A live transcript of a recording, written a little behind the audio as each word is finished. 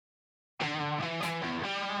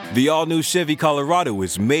The all-new Chevy Colorado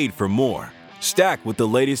is made for more. Stacked with the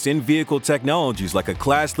latest in-vehicle technologies like a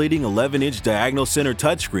class-leading 11-inch diagonal center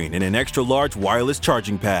touchscreen and an extra-large wireless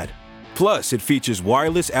charging pad. Plus, it features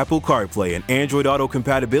wireless Apple CarPlay and Android Auto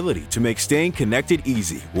compatibility to make staying connected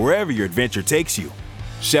easy wherever your adventure takes you.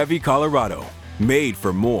 Chevy Colorado, made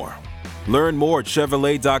for more. Learn more at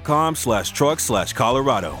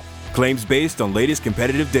Chevrolet.com/truck/Colorado. Claims based on latest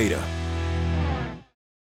competitive data.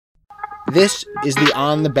 This is the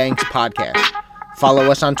On the Banks podcast. Follow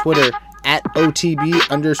us on Twitter at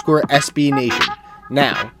OTB_SB Nation.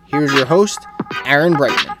 Now, here's your host, Aaron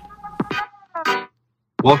Brightman.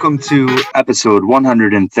 Welcome to episode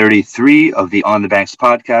 133 of the On the Banks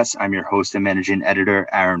podcast. I'm your host and managing editor,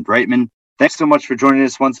 Aaron Brightman. Thanks so much for joining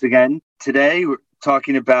us once again. Today, we're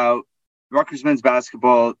talking about Rutgers men's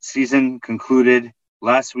basketball season concluded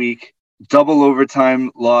last week. Double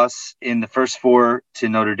overtime loss in the first four to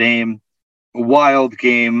Notre Dame. A wild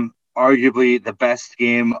game, arguably the best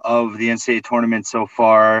game of the NCAA tournament so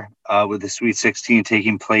far, with the Sweet 16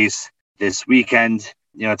 taking place this weekend.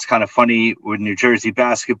 You know, it's kind of funny with New Jersey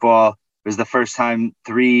basketball. It was the first time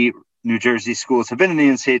 3 New Jersey schools have been in the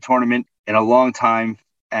NCAA tournament in a long time.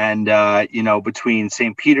 And, between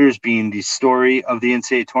St. Peter's being the story of the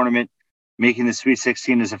NCAA tournament, making the Sweet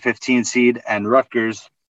 16 as a 15 seed, and Rutgers,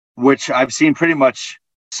 which I've seen pretty much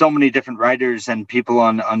so many different writers and people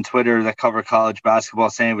on Twitter that cover college basketball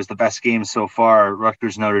saying it was the best game so far,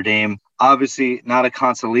 Rutgers Notre Dame. Obviously not a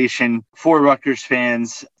consolation for Rutgers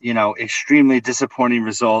fans, extremely disappointing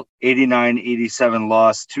result, 89-87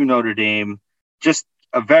 loss to Notre Dame. Just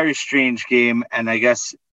a very strange game, and I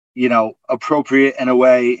guess, appropriate in a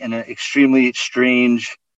way in an extremely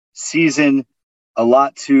strange season. A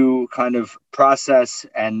lot to kind of process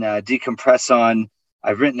and decompress on.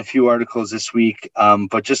 I've written a few articles this week,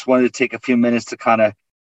 but just wanted to take a few minutes to kind of,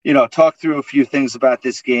 talk through a few things about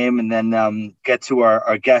this game and then get to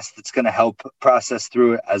our guest that's going to help process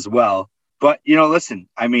through it as well. But, listen,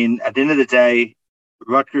 I mean, at the end of the day,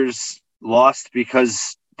 Rutgers lost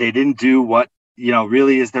because they didn't do what,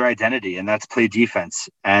 really is their identity, and that's play defense.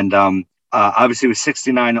 And obviously with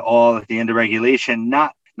 69 all at the end of regulation,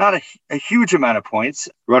 not a huge amount of points.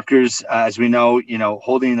 Rutgers, as we know,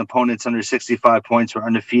 holding opponents under 65 points, were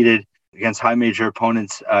undefeated against high major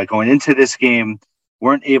opponents going into this game,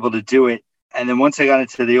 weren't able to do it. And then once they got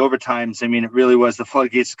into the overtimes, I mean, it really was the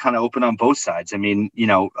floodgates kind of open on both sides. I mean,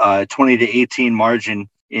 20-18 margin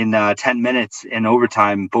in 10 minutes in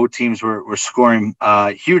overtime. Both teams were scoring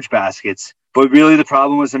huge baskets. But really the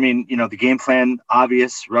problem was, the game plan,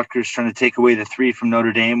 obvious. Rutgers trying to take away the 3 from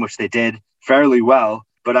Notre Dame, which they did fairly well.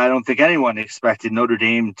 But I don't think anyone expected Notre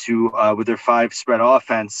Dame to, with their 5 spread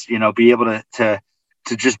offense, be able to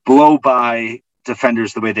just blow by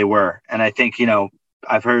defenders the way they were. And I think,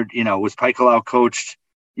 I've heard, was Pikiell out-coached?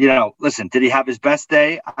 Listen, did he have his best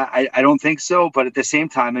day? I don't think so. But at the same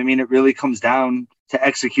time, it really comes down to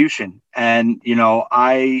execution. And,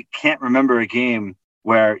 I can't remember a game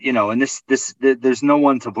where, and there's no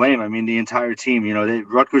one to blame. The entire team,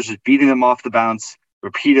 Rutgers was beating them off the bounce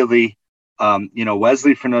repeatedly.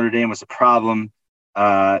 Wesley for Notre Dame was a problem.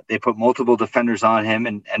 They put multiple defenders on him.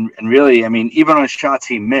 And really, even on shots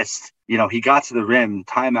he missed, he got to the rim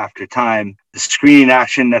time after time. The screening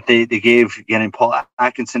action that they gave, getting Paul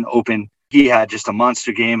Atkinson open, he had just a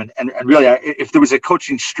monster game. And really, if there was a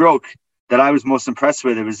coaching stroke that I was most impressed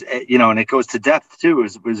with, it was, and it goes to depth too,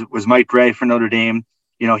 was Mike Gray for Notre Dame.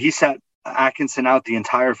 He sat Atkinson out the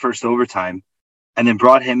entire first overtime and then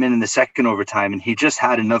brought him in the second overtime, and he just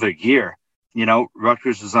had another year.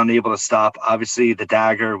 Rutgers was unable to stop. Obviously, the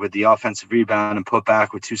dagger with the offensive rebound and put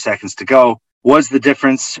back with 2 seconds to go was the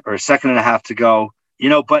difference, or a second and a half to go.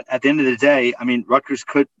 But at the end of the day, Rutgers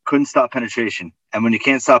couldn't stop penetration. And when you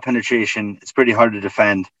can't stop penetration, it's pretty hard to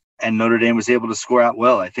defend. And Notre Dame was able to score at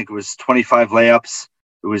will. I think it was 25 layups.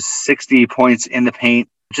 It was 60 points in the paint.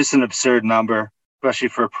 Just an absurd number, especially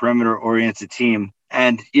for a perimeter-oriented team.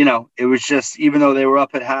 And, it was just, even though they were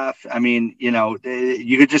up at half,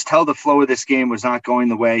 you could just tell the flow of this game was not going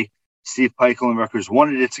the way Steve Pikiell and Rutgers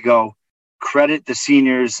wanted it to go. Credit the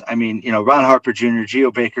seniors. Ron Harper Jr., Geo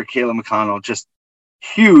Baker, Caleb McConnell, just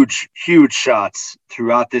huge shots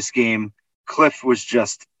throughout this game. Cliff was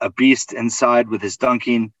just a beast inside with his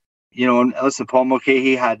dunking. And listen, Paul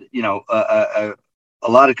Mulcahy had, a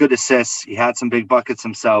lot of good assists. He had some big buckets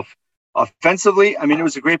himself. Offensively, it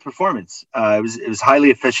was a great performance. It was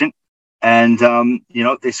highly efficient, and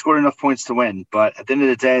they scored enough points to win. But at the end of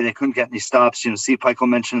the day, they couldn't get any stops. Steve Pikiell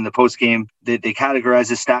mentioned in the post game they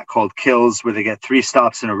categorize a stat called kills, where they get 3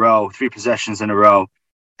 stops in a row, 3 possessions in a row,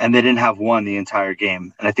 and they didn't have one the entire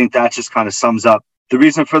game. And I think that just kind of sums up the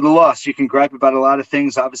reason for the loss. You can gripe about a lot of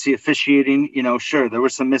things. Obviously, officiating, sure, there were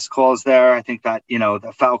some missed calls there. I think that,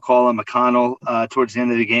 the foul call on McConnell towards the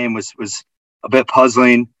end of the game was a bit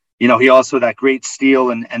puzzling. He also, that great steal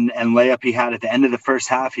and layup he had at the end of the first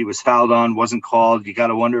half, he was fouled on, wasn't called. You got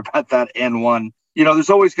to wonder about that and one. There's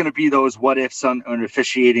always going to be those what ifs on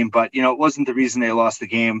officiating, but, it wasn't the reason they lost the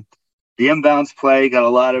game. The inbounds play got a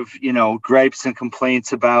lot of, gripes and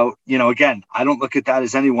complaints about, again, I don't look at that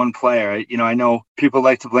as any one player. I know people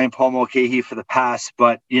like to blame Paul Mulcahy for the pass,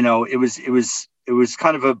 but, it was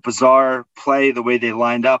kind of a bizarre play, the way they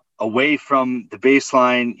lined up away from the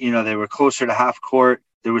baseline. They were closer to half court.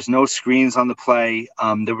 There was no screens on the play.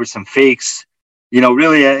 There were some fakes.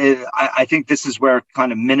 Really, I think this is where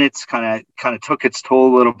kind of minutes kind of took its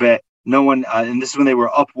toll a little bit. No one, and this is when they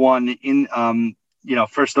were up one in,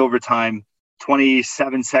 first overtime,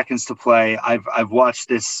 27 seconds to play. I've watched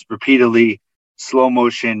this repeatedly, slow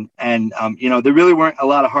motion, and there really weren't a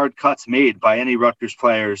lot of hard cuts made by any Rutgers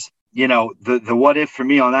players. The what if for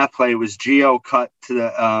me on that play was Gio cut to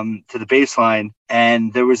the baseline,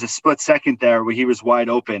 and there was a split second there where he was wide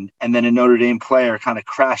open, and then a Notre Dame player kind of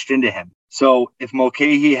crashed into him. So if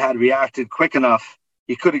Mulcahy had reacted quick enough,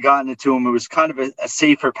 he could have gotten it to him. It was kind of a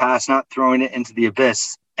safer pass, not throwing it into the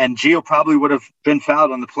abyss. And Gio probably would have been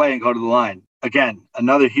fouled on the play and go to the line. Again,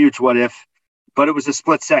 another huge what if, but it was a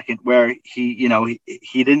split second where he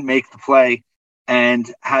didn't make the play and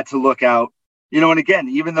had to look out. And again,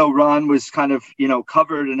 even though Ron was kind of,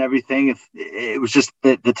 covered and everything, if it was just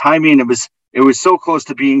the timing, it was so close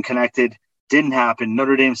to being connected, didn't happen.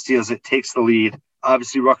 Notre Dame steals it, takes the lead.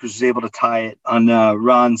 Obviously, Rutgers was able to tie it on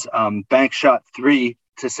Ron's bank shot 3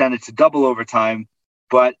 to send it to double overtime.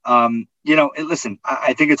 But, listen,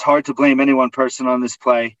 I think it's hard to blame any one person on this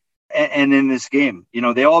play and in this game.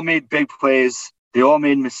 They all made big plays. They all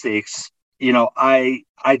made mistakes.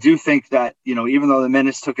 I do think that, even though the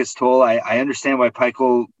minutes took its toll, I understand why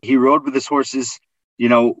Pikiell, he rode with his horses,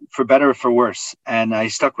 for better or for worse. And I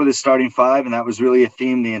stuck with his starting 5, and that was really a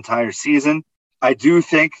theme the entire season. I do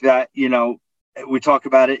think that, we talk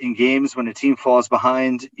about it in games when a team falls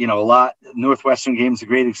behind, a lot. Northwestern game is a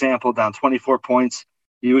great example, down 24 points.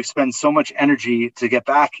 You expend so much energy to get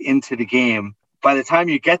back into the game. By the time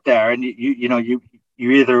you get there and you're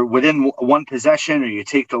either within one possession or you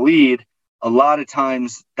take the lead, a lot of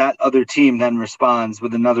times that other team then responds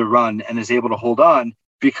with another run and is able to hold on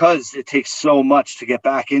because it takes so much to get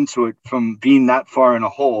back into it from being that far in a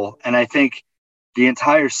hole. And I think the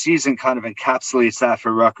entire season kind of encapsulates that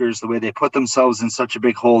for Rutgers, the way they put themselves in such a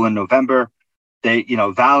big hole in November. They,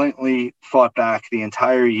 valiantly fought back the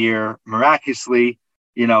entire year, miraculously,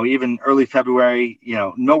 even early February,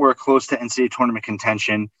 nowhere close to NCAA tournament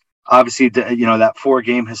contention. Obviously, that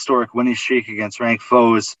 4-game historic winning streak against ranked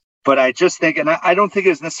foes. But I just think, and I don't think it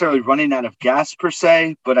was necessarily running out of gas per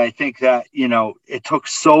se, but I think that, it took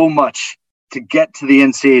so much to get to the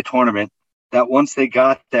NCAA tournament that once they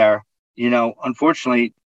got there,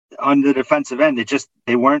 unfortunately, on the defensive end,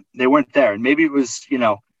 they weren't there. And maybe it was,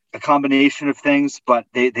 a combination of things, but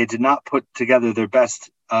they did not put together their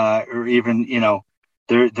best or even,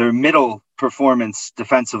 their middle performance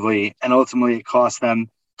defensively. And ultimately it cost them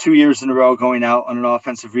 2 years in a row going out on an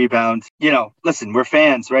offensive rebound. Listen, we're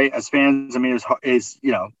fans, right? As fans, I mean,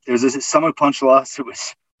 it was a summer punch loss. It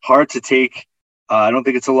was hard to take. I don't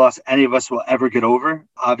think it's a loss any of us will ever get over.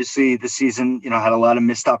 Obviously, the season, had a lot of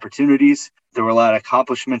missed opportunities. There were a lot of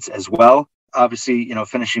accomplishments as well. Obviously,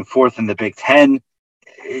 finishing 4th in the Big Ten,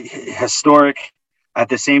 historic. At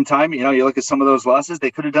the same time, you look at some of those losses,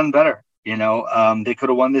 they could have done better. They could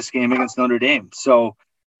have won this game against Notre Dame. So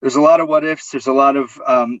there's a lot of what ifs. There's a lot of,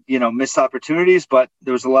 missed opportunities, but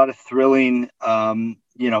there was a lot of thrilling,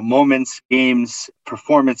 moments, games,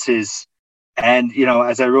 performances. And,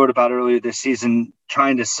 as I wrote about earlier this season,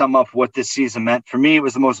 trying to sum up what this season meant, for me, it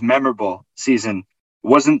was the most memorable season. It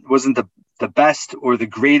wasn't the best or the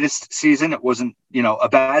greatest season. It wasn't, a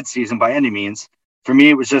bad season by any means. For me,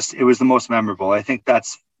 it was the most memorable. I think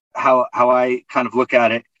that's how I kind of look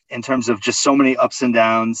at it in terms of just so many ups and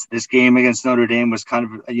downs. This game against Notre Dame was kind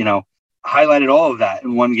of, highlighted all of that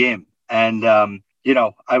in one game. And,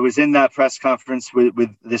 I was in that press conference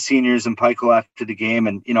with the seniors and Pikiell after the game,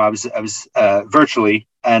 and I was virtually,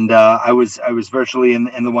 and I was virtually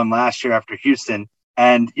in the one last year after Houston,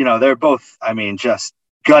 and they're both, just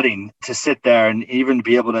gutting to sit there and even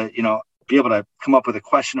be able to come up with a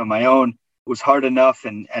question of my own was hard enough,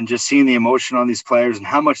 and just seeing the emotion on these players and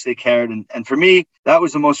how much they cared, and for me that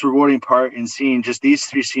was the most rewarding part in seeing just these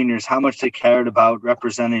 3 seniors, how much they cared about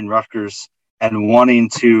representing Rutgers and wanting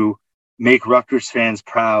to make Rutgers fans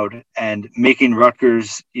proud and making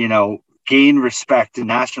Rutgers, gain respect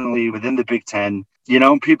nationally within the Big Ten.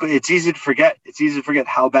 people, it's easy to forget. It's easy to forget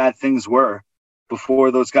how bad things were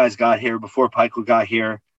before those guys got here, before Pikel got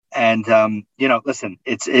here. And, listen,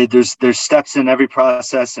 there's steps in every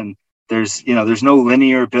process, and there's no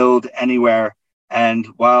linear build anywhere. And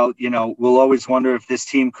while, we'll always wonder if this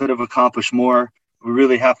team could have accomplished more, we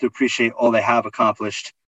really have to appreciate all they have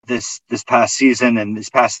accomplished this past season and this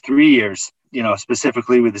past 3 years,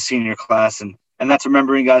 specifically with the senior class. And that's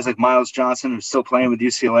remembering guys like Miles Johnson, who's still playing with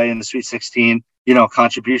UCLA in the Sweet 16,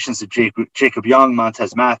 contributions of Jacob Young,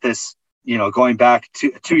 Montez Mathis, going back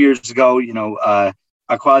 2 years ago,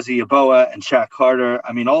 Akwazi Yeboah and Shaq Carter.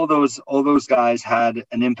 I mean, all those guys had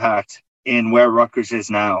an impact in where Rutgers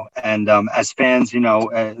is now. And as fans,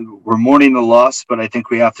 we're mourning the loss, but I think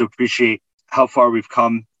we have to appreciate how far we've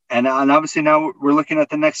come. And obviously now we're looking at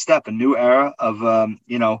the next step, a new era of,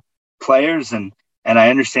 players. And I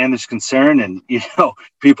understand there's concern, and,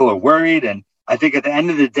 people are worried. And I think at the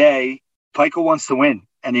end of the day, Pikel wants to win.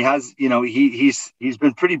 And he has, he's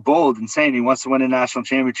been pretty bold in saying he wants to win a national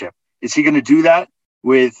championship. Is he going to do that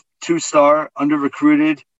with 2-star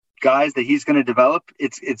under-recruited guys that he's going to develop?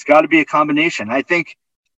 It's got to be a combination. I think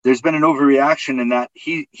there's been an overreaction in that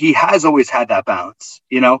he has always had that balance.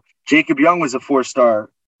 Jacob Young was a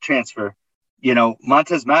 4-star transfer.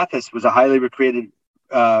 Montez Mathis was a highly rated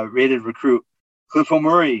recruit. Cliff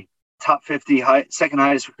O'Murray, top 50, second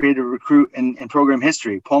highest rated recruit in program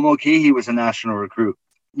history. Paul Mulcahy was a national recruit.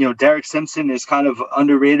 Derek Simpson is kind of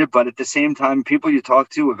underrated, but at the same time, people you talk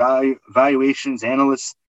to, evaluations,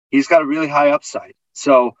 analysts, he's got a really high upside.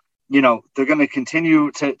 So, they're going to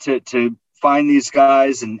continue to find these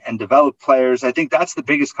guys and develop players. I think that's the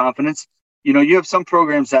biggest confidence. You have some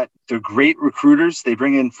programs that they're great recruiters. They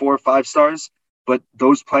bring in 4 or 5 stars, but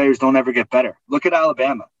those players don't ever get better. Look at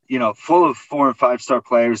Alabama, full of 4 and 5-star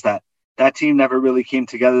players. That team never really came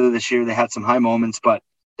together this year. They had some high moments, but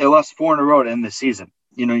they lost 4 in a row to end the season.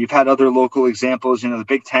 You've had other local examples, the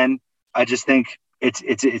Big Ten. I just think it's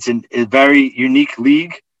a very unique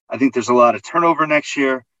league. I think there's a lot of turnover next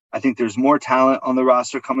year. I think there's more talent on the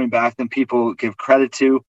roster coming back than people give credit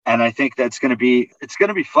to. And I think it's going to be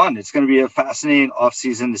fun. It's going to be a fascinating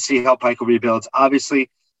offseason to see how Pikel rebuilds. Obviously,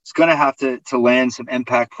 it's going to have to land some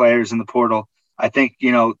impact players in the portal. I think,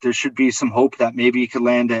 there should be some hope that maybe you could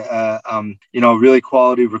land a really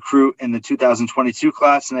quality recruit in the 2022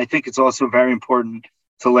 class. And I think it's also very important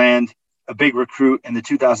to land a big recruit in the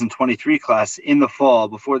 2023 class in the fall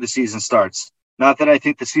before the season starts. Not that I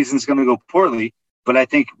think the season's going to go poorly, but I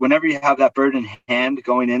think whenever you have that bird in hand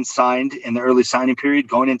going in, signed in the early signing period,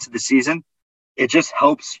 going into the season, it just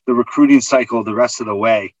helps the recruiting cycle the rest of the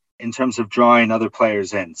way in terms of drawing other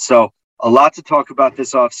players in. So a lot to talk about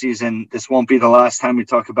this offseason. This won't be the last time we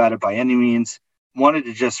talk about it by any means. Wanted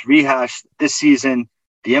to just rehash this season,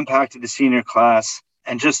 the impact of the senior class,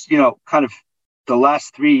 and just, kind of the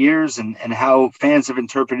last 3 years and how fans have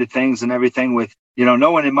interpreted things and everything, with,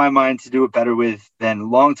 no one in my mind to do it better with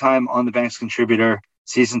than longtime On the Banks contributor,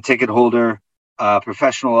 season ticket holder,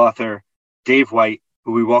 professional author, Dave White,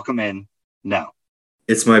 who we welcome in now.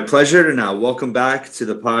 It's my pleasure to now welcome back to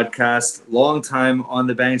the podcast, longtime On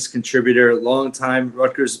the Banks contributor, longtime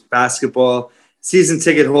Rutgers basketball season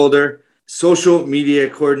ticket holder, social media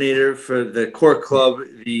coordinator for the Core Club,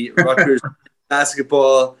 the Rutgers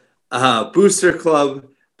basketball booster club,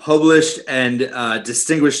 published and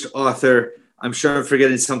distinguished author. I'm sure I'm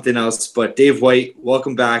forgetting something else, but Dave White,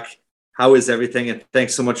 welcome back. How is everything? And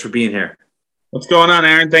thanks so much for being here. What's going on,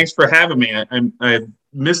 Aaron? Thanks for having me. I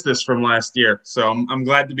missed this from last year, so I'm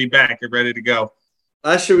glad to be back and ready to go.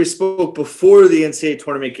 Last year we spoke before the NCAA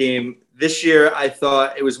tournament game. This year I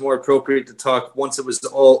thought it was more appropriate to talk once it was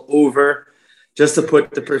all over, just to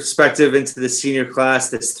put the perspective into the senior class,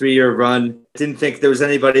 this 3-year run. Didn't think there was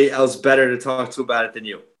anybody else better to talk to about it than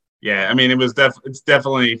you. Yeah, I mean,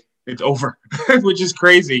 it's over, which is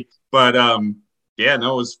crazy. But it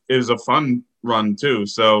was a fun run too.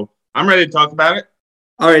 So I'm ready to talk about it.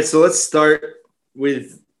 All right, so let's start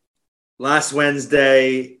with last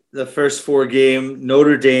Wednesday, the first 4 game,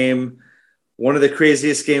 Notre Dame, one of the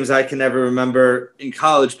craziest games I can ever remember in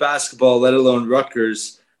college basketball, let alone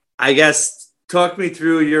Rutgers. I guess talk me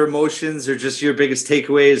through your emotions or just your biggest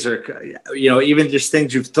takeaways, or, even just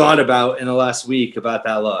things you've thought about in the last week about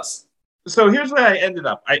that loss. So here's where I ended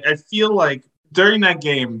up. I feel like during that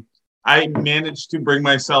game, I managed to bring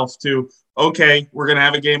myself to, okay, we're going to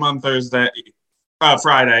have a game on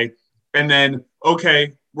Friday, and then,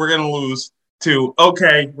 okay, we're going to lose, to,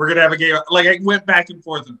 okay, we're going to have a game. Like, I went back and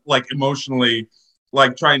forth, like, emotionally,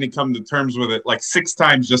 like, trying to come to terms with it, like, 6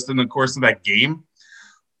 times just in the course of that game.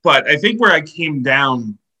 But I think where I came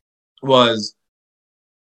down was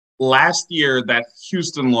last year, that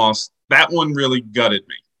Houston loss that one really gutted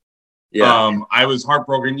me. Yeah. I was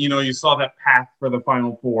heartbroken. You saw that path for the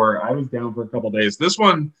Final Four. I was down for a couple of days. This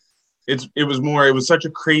one, it was such a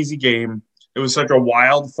crazy game. It was such a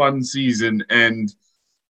wild, fun season. And,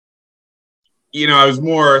 I was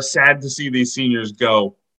more sad to see these seniors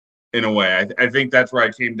go in a way. I think that's where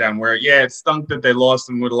I came down, where, yeah, it stunk that they lost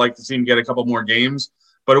and would have liked to see them get a couple more games.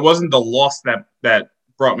 But it wasn't the loss that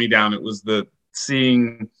brought me down. It was the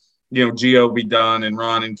seeing – Gio be done and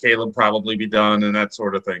Ron and Caleb probably be done and that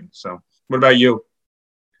sort of thing. So what about you?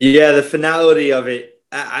 Yeah, the finality of it.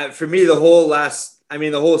 For me, the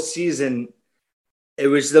whole season, it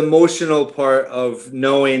was the emotional part of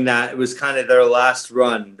knowing that it was kind of their last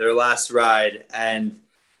run, their last ride. And,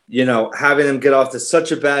 having them get off to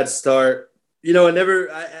such a bad start,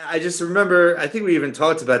 I just remember, I think we even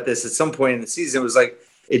talked about this at some point in the season. It was like,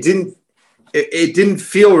 it didn't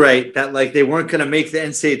feel right that like they weren't going to make the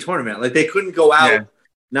NCAA tournament. Like they couldn't go out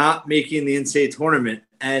not making the NCAA tournament.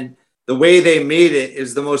 And the way they made it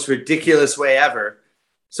is the most ridiculous way ever.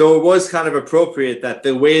 So it was kind of appropriate that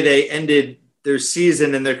the way they ended their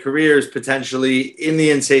season and their careers potentially in the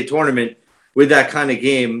NCAA tournament with that kind of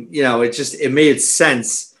game, it made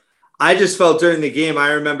sense. I just felt during the game, I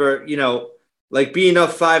remember, like being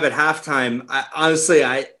up 5 at halftime.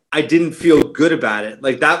 I didn't feel good about it.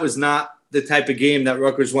 Like that was not the type of game that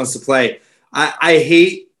Rutgers wants to play. I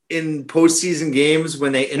hate in postseason games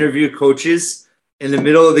when they interview coaches in the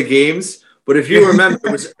middle of the games. But if you remember,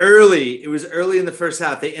 it was early in the first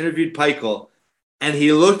half. They interviewed Peichel, and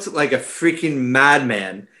he looked like a freaking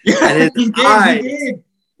madman. And his eyes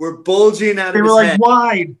were bulging out of his head. They were like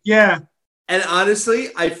wide. Yeah. And honestly,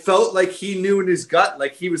 I felt like he knew in his gut,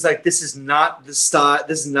 like he was like, this is not the start.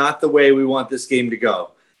 This is not the way we want this game to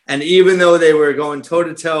go. And even though they were going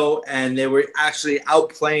toe-to-toe and they were actually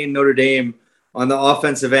outplaying Notre Dame on the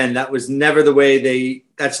offensive end, that was never the way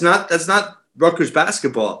that's not Rutgers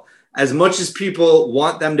basketball. As much as people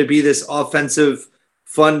want them to be this offensive,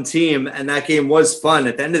 fun team, and that game was fun,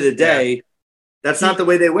 at the end of the day, that's not the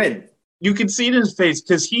way they win. You can see it in his face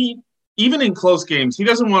because even in close games, he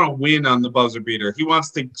doesn't want to win on the buzzer beater. He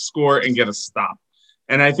wants to score and get a stop.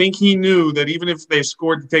 And I think he knew that even if they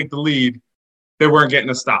scored to take the lead, they weren't getting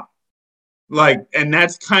a stop. And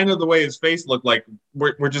that's kind of the way his face looked like.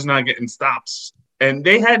 We're just not getting stops. And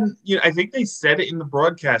they hadn't, I think they said it in the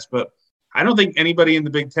broadcast, but I don't think anybody in the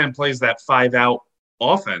Big Ten plays that 5-out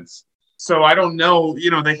offense. So I don't know,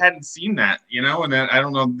 they hadn't seen that, and I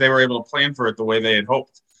don't know if they were able to plan for it the way they had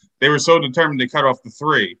hoped. They were so determined to cut off the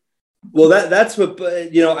 3. Well, that's what,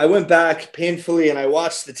 I went back painfully and I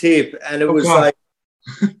watched the tape and it was like,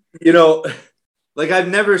 like I've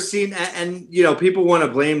never seen, and people want to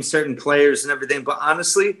blame certain players and everything, but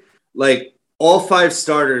honestly, like all 5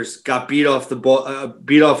 starters got beat off the ball,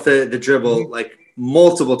 beat off the dribble like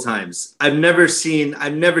multiple times. I've never seen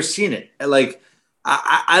it. Like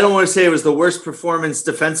I don't want to say it was the worst performance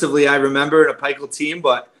defensively I remember in a Peichel team,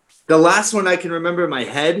 but the last one I can remember in my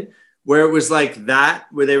head where it was like that,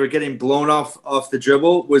 where they were getting blown off the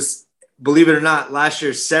dribble was, believe it or not, last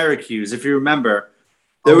year's Syracuse. If you remember,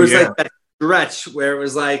 there was like that stretch where it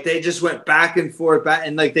was like they just went back and forth,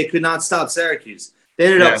 and like they could not stop Syracuse. They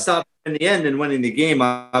ended up stopping in the end and winning the game,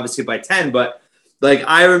 obviously by 10. But like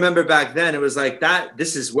I remember back then, it was like that.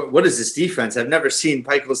 This is what is this defense? I've never seen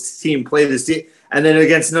Peichel's team play this. And then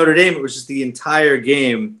against Notre Dame, it was just the entire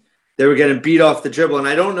game they were getting beat off the dribble. And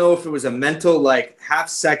I don't know if it was a mental like half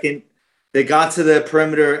second. They got to the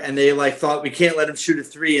perimeter and they like thought we can't let him shoot a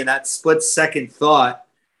 3. And that split second thought,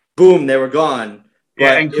 boom, they were gone.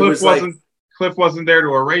 Yeah, and Cliff wasn't there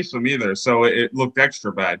to erase them either, so it looked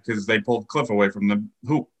extra bad because they pulled Cliff away from the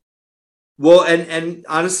hoop. Well, and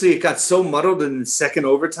honestly, it got so muddled in the second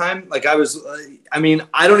overtime. Like I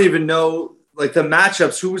don't even know like the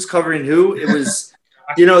matchups, who was covering who. It was,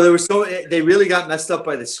 they really got messed up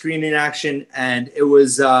by the screening action, and it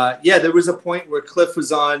was, there was a point where Cliff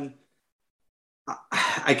was on.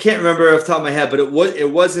 I can't remember off the top of my head, but it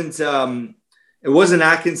wasn't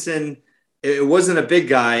Atkinson. It wasn't a big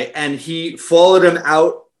guy, and he followed him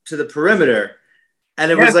out to the perimeter,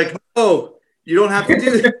 and it was like, oh, you don't have to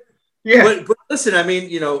do that. But listen, I mean,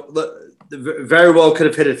 very well could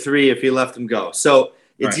have hit a 3 if he let him go. So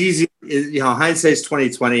it's easy, hindsight's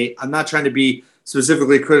 20/20. I'm not trying to be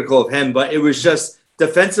specifically critical of him, but it was just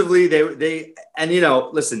defensively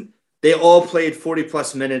listen, they all played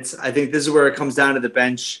 40+ minutes. I think this is where it comes down to the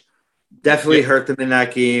bench. Definitely hurt them in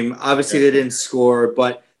that game. Obviously, they didn't score,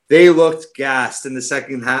 but they looked gassed in the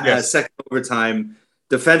second half, second overtime.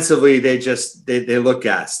 Defensively, they look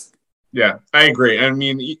gassed. Yeah, I agree. I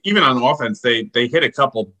mean, even on offense, they hit a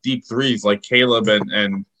couple deep threes like Caleb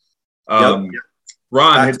and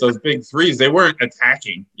Ron hit those big threes. They weren't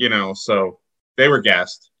attacking, so they were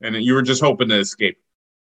gassed, and you were just hoping to escape.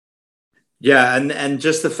 Yeah, and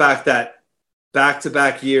just the fact that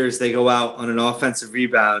back-to-back years they go out on an offensive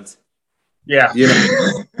rebound. Yeah.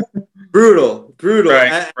 Brutal.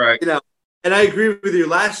 Right. And I agree with you.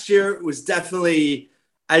 Last year was definitely,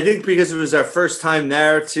 I think because it was our first time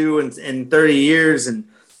there too in 30 years, and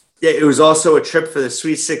it was also a trip for the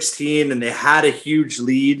Sweet 16, and they had a huge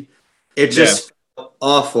lead. It just felt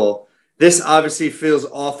awful. This obviously feels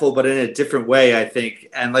awful, but in a different way, I think.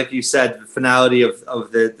 And like you said, the finality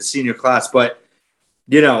of the senior class. But,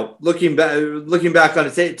 looking back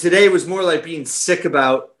on it, today was more like being sick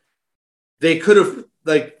about they could have,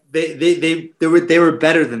 like, they were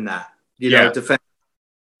better than that, defense.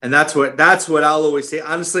 And that's what I'll always say.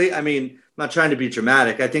 Honestly, I mean, I'm not trying to be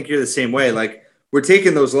dramatic. I think you're the same way. Like, we're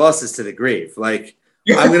taking those losses to the grave. Like,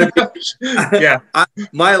 I'm going to be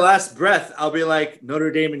my last breath, I'll be like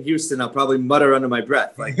Notre Dame and Houston. I'll probably mutter under my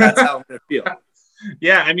breath. Like, that's how I'm going to feel.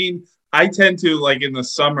 Yeah, I mean, I tend to, like, in the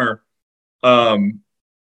summer,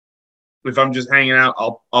 if I'm just hanging out,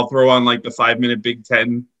 I'll throw on, like, the 5-minute Big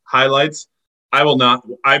Ten highlights. I will not.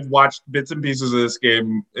 I've watched bits and pieces of this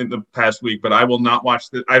game in the past week, but I will not watch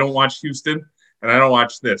this. I don't watch Houston, and I don't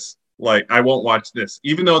watch this. Like, I won't watch this,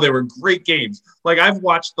 even though they were great games. Like, I've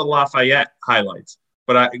watched the Lafayette highlights,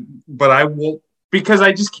 but I won't, because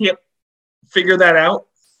I just can't figure that out,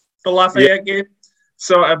 the Lafayette game.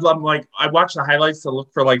 So I'm like, I watch the highlights to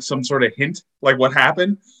look for, like, some sort of hint, like what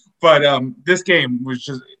happened. But this game was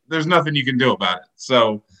just, there's nothing you can do about it.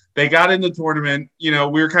 So they got in the tournament. We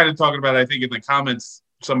were kind of talking about, I think in the comments,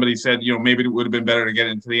 somebody said, maybe it would have been better to get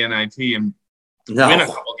into the NIT and win a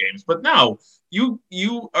couple games. But no,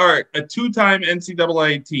 you are a 2-time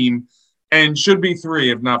NCAA team and should be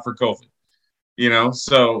 3 if not for COVID.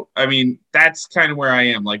 So, I mean, that's kind of where I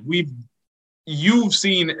am. Like, you've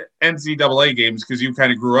seen NCAA games because you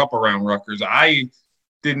kind of grew up around Rutgers. I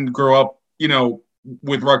didn't grow up,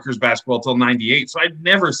 with Rutgers basketball till 98. So I've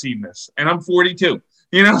never seen this, and I'm 42.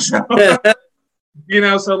 So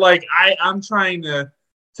so like I'm trying to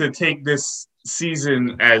take this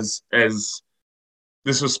season as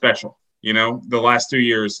this was special. The last 3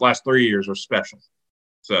 years were special.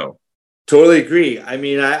 So totally agree. I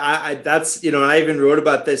mean, I that's I even wrote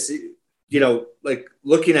about this. Like,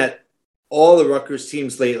 looking at all the Rutgers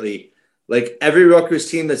teams lately, like every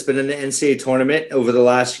Rutgers team that's been in the NCAA tournament over the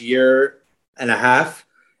last year and a half,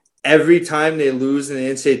 every time they lose in the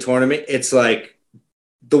NCAA tournament, it's like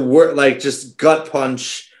the word, like, just gut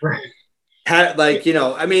punch. Right.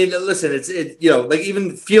 I mean, listen, like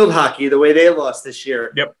even field hockey, the way they lost this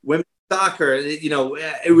year. Yep. Women's soccer,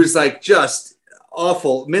 it was like just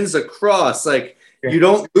awful. Men's lacrosse, like, you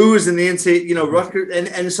don't lose in the NCAA, Rutgers,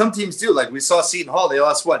 and some teams do. Like, we saw Seton Hall, they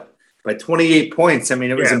lost by 28 points. I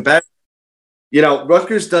mean, it was embarrassing.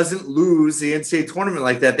 Rutgers doesn't lose the NCAA tournament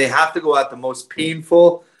like that. They have to go out the most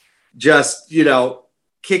painful, just,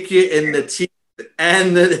 kick you in the teeth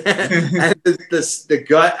and the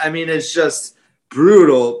gut. I mean, it's just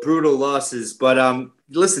brutal losses. But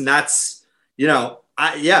listen, that's, we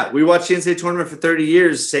watched the NCAA tournament for 30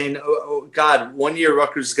 years saying, oh God, 1 year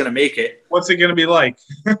Rutgers is going to make it. What's it going to be like?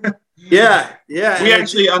 Yeah. We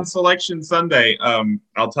actually, on Selection Sunday,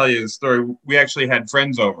 I'll tell you the story. We actually had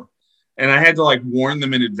friends over. And I had to, like, warn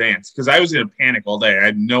them in advance because I was in a panic all day. I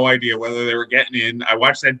had no idea whether they were getting in. I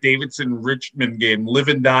watched that Davidson-Richmond game, live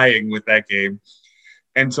and dying with that game.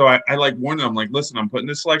 And so I like, warned them. I'm like, listen, I'm putting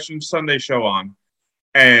this Selection Sunday show on,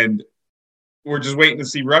 and we're just waiting to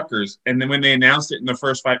see Rutgers. And then when they announced it in the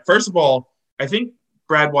first 5, first of all, I think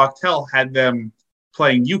Brad Wachtel had them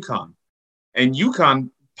playing UConn. And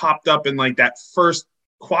UConn popped up in, like, that first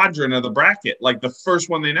quadrant of the bracket, like the first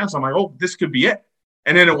one they announced. I'm like, oh, this could be it.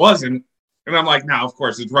 And then it wasn't. And I'm like, no, of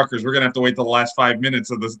course, it's Rutgers. We're going to have to wait till the last 5 minutes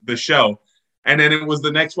of the show. And then it was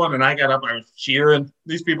the next one, and I got up. I was cheering.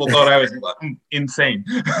 These people thought I was insane.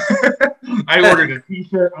 I ordered a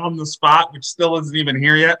T-shirt on the spot, which still isn't even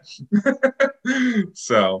here yet.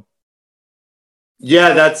 So.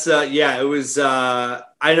 Yeah, that's it was I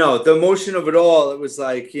know the emotion of it all. It was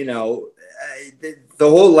like, the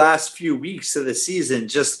whole last few weeks of the season,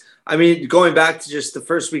 just, I mean, going back to just the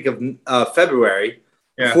first week of February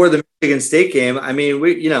before the Michigan State game, I mean,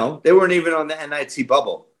 they weren't even on the NIT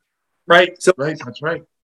bubble. Right. So, right. That's right.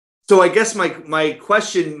 So I guess my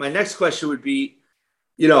next question would be,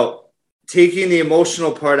 taking the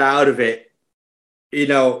emotional part out of it,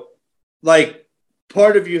 like,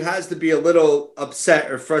 part of you has to be a little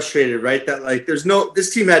upset or frustrated, right? That, like,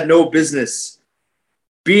 this team had no business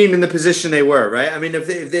being in the position they were, right? I mean, if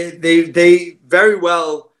they very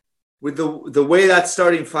well with the way that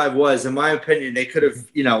starting five was, in my opinion, they could have,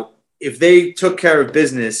 if they took care of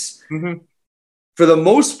business for the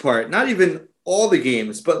most part, not even all the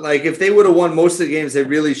games, but like if they would have won most of the games they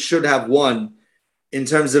really should have won in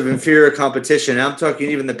terms of inferior competition. I'm talking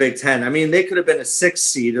even the Big Ten. I mean, they could have been a 6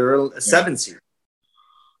 seed or a 7 seed.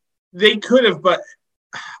 They could have, but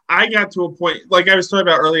I got to a point, like I was talking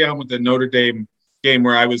about early on with the Notre Dame game,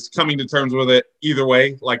 where I was coming to terms with it either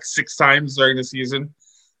way, like 6 times during the season.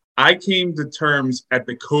 I came to terms at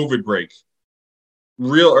the COVID break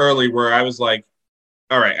real early where I was like,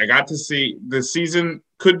 all right, I got to see the season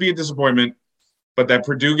could be a disappointment, but that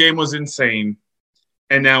Purdue game was insane.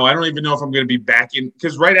 And now I don't even know if I'm going to be back in,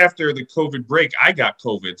 because right after the COVID break, I got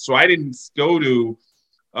COVID. So I didn't go to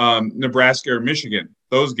Nebraska or Michigan,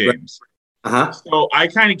 those games. So I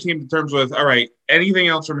kind of came to terms with, all right, anything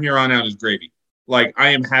else from here on out is gravy. Like, I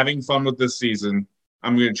am having fun with this season.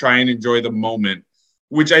 I'm going to try and enjoy the moment,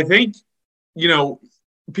 which I think,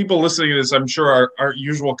 people listening to this, I'm sure our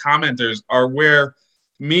usual commenters are where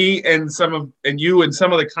me and you and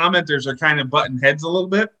some of the commenters are kind of butting heads a little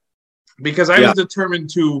bit, because I was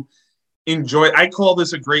determined to enjoy. I call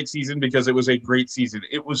this a great season because it was a great season.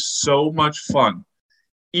 It was so much fun.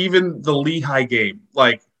 Even the Lehigh game,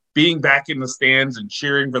 like being back in the stands and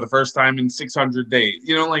cheering for the first time in 600 days,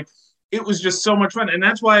 it was just so much fun. And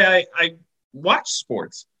that's why I watch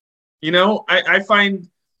sports. I find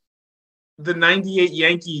the 98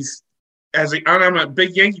 Yankees, I'm a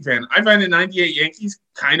big Yankee fan, I find the 98 Yankees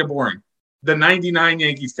kind of boring. The 99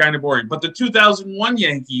 Yankees kind of boring. But the 2001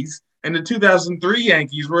 Yankees and the 2003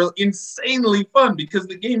 Yankees were insanely fun because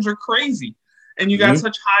the games are crazy. And you got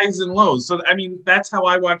such highs and lows. So, I mean, that's how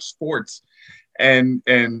I watch sports. And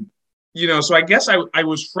so I guess I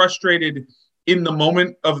was frustrated in the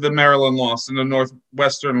moment of the Maryland loss and the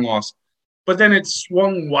Northwestern loss. But then it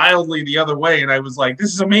swung wildly the other way, and I was like,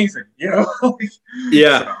 this is amazing, Yeah. So.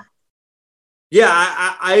 Yeah,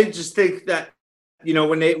 I just think that,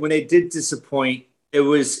 when they did disappoint, it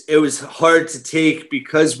was hard to take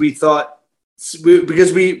because we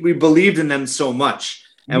believed in them so much,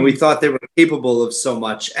 and we thought they were capable of so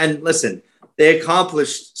much. And listen, they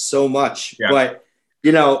accomplished so much, but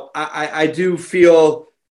I do feel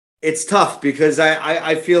it's tough because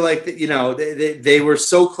I feel like that, they were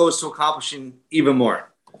so close to accomplishing even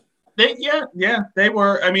more. They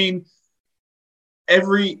were. I mean,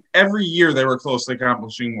 every year they were close to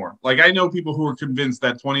accomplishing more. Like, I know people who were convinced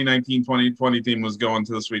that 2019-2020 team was going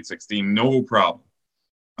to the Sweet 16, no problem.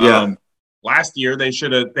 Last year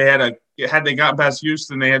had they gotten past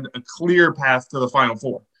Houston, they had a clear path to the Final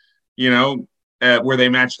Four, where they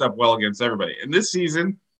matched up well against everybody. And this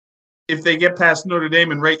season, if they get past Notre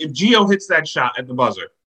Dame and if Gio hits that shot at the buzzer,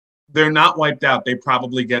 they're not wiped out. They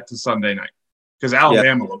probably get to Sunday night because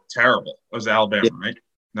Alabama looked terrible. It was Alabama, right?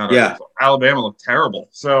 Not Arkansas. Alabama looked terrible.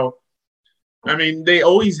 So, I mean, they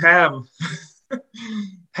always have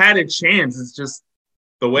had a chance. It's just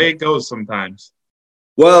the way it goes sometimes.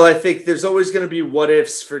 Well, I think there's always going to be what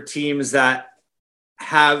ifs for teams that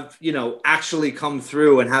have, actually come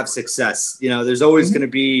through and have success. There's always going to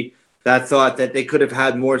be that thought that they could have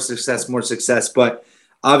had more success. But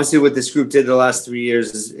obviously what this group did the last 3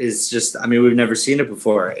 years is just, I mean, we've never seen it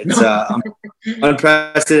before. It's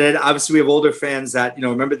unprecedented. Obviously we have older fans that,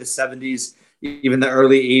 remember the 70s, even the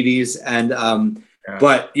early 80s. And,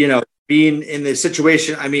 but, being in the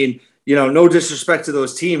situation, I mean, no disrespect to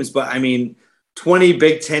those teams, but I mean, 20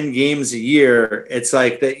 Big Ten games a year, it's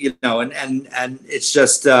like that, and it's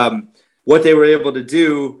just what they were able to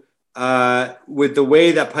do with the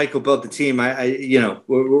way that Pico built the team.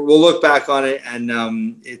 We'll look back on it,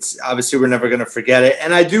 and it's obviously we're never going to forget it.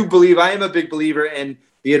 And I am a big believer in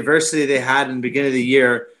the adversity they had in the beginning of the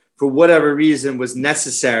year, for whatever reason, was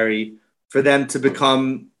necessary for them to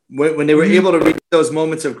become, when they were able to reach those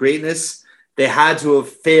moments of greatness, they had to have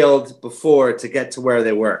failed before to get to where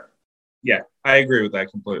they were. Yeah, I agree with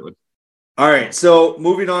that completely. All right, so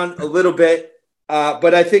moving on a little bit,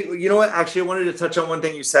 but I think, what? Actually, I wanted to touch on one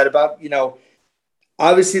thing you said about,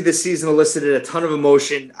 obviously this season elicited a ton of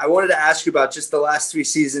emotion. I wanted to ask you about just the last 3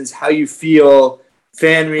 seasons, how you feel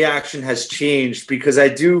fan reaction has changed, because I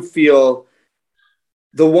do feel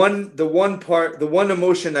the one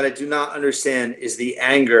emotion that I do not understand is the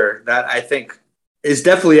anger that I think is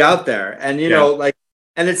definitely out there. And,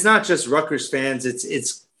 and it's not just Rutgers fans,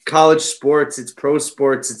 it's college sports, it's pro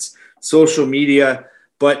sports, it's social media.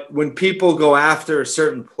 But when people go after a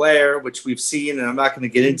certain player, which we've seen, and I'm not going to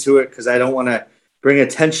get into it because I don't want to bring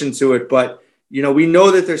attention to it, but, we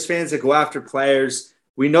know that there's fans that go after players.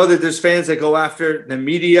 We know that there's fans that go after the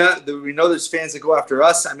media. We know there's fans that go after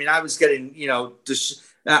us. I mean, I was getting,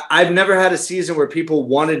 I've never had a season where people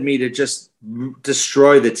wanted me to just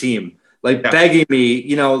destroy the team, like begging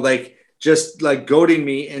me, like just like goading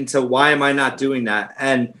me into why am I not doing that?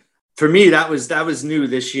 And for me, that was new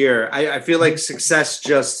this year. I feel like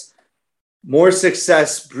more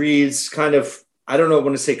success breeds kind of, I don't know, I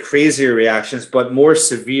want to say crazier reactions, but more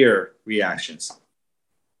severe reactions.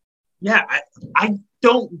 Yeah, I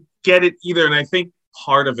don't get it either. And I think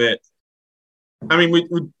part of it, I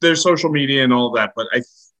mean, there's social media and all that, but I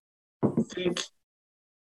think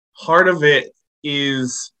part of it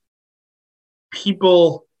is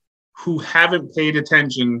people who haven't paid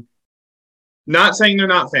attention, not saying they're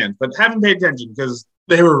not fans, but haven't paid attention because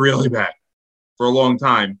they were really bad for a long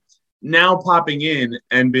time, now popping in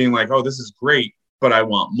and being like, oh, this is great, but I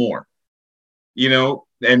want more,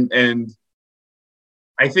 and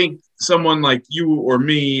I think someone like you or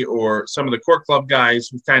me or some of the Court Club guys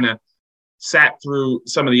who kind of sat through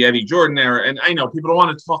some of the Eddie Jordan era, and I know people don't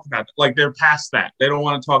want to talk about it. Like, they're past that. They don't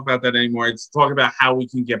want to talk about that anymore. It's talking about how we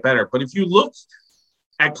can get better. But if you look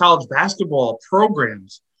at college basketball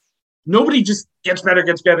programs, nobody just gets better.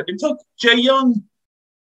 It took Jay Young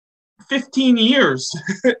 15 years,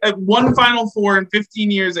 one Final Four in 15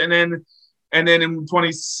 years, and then in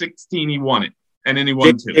 2016 he won it, and then he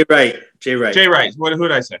won two. Jay Wright. Who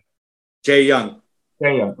did I say? Jay Young.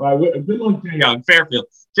 Good luck, Jay Young. Fairfield.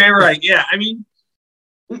 Jay Wright. Yeah, I mean,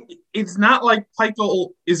 it's not like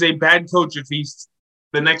Peichel is a bad coach if he's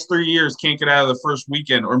the next 3 years can't get out of the first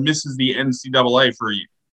weekend or misses the NCAA for a year.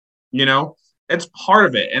 It's part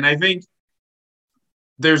of it, and I think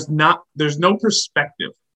there's no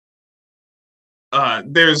perspective.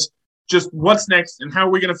 There's just what's next and how are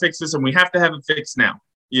we going to fix this, and we have to have it fixed now.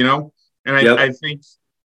 And I think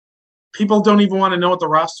people don't even want to know what the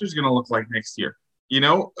roster is going to look like next year.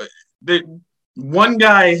 One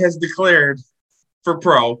guy has declared for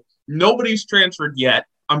pro. Nobody's transferred yet.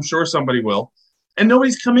 I'm sure somebody will. And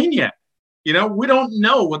nobody's come in yet. We don't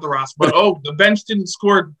know what the roster, but the bench didn't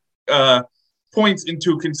score points in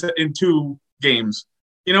two games.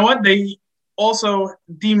 You know what? They also,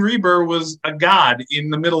 Dean Reber was a god in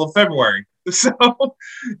the middle of February. So,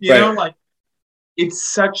 it's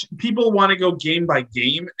such, people want to go game by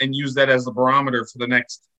game and use that as the barometer for the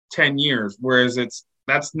next 10 years, whereas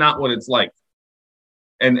that's not what it's like.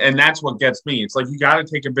 And that's what gets me. It's like, you got to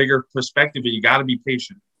take a bigger perspective and you got to be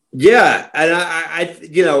patient. Yeah. And I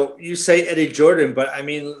you say Eddie Jordan, but I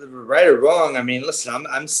mean, right or wrong, I mean, listen,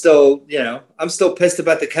 I'm still pissed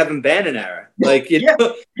about the Kevin Bannon era. Like,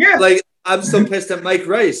 like I'm still pissed at Mike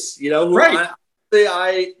Rice, who right.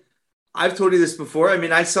 I've told you this before. I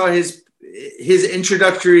mean, I saw his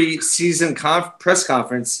introductory season press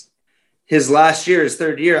conference, his last year, his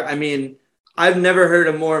third year. I mean, I've never heard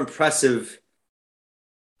a more impressive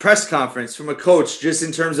press conference from a coach, just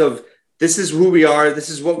in terms of, this is who we are, this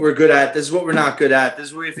is what we're good at, this is what we're not good at, this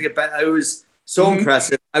is what we have to get better. It was so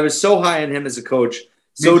impressive. I was so high on him as a coach,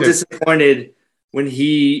 so disappointed when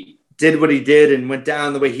he did what he did and went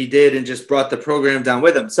down the way he did and just brought the program down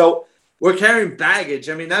with him. So we're carrying baggage.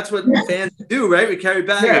 I mean, that's what fans do, right? We carry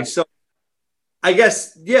baggage. Yeah. So I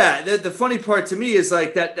guess, the funny part to me is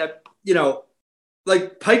like that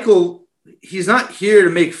like Peichel, he's not here to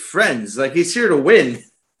make friends. Like, he's here to win.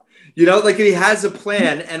 Like, he has a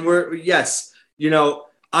plan, and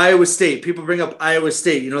Iowa State, people bring up Iowa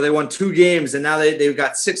State, they won 2 games and now they've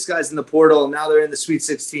got 6 guys in the portal and now they're in the Sweet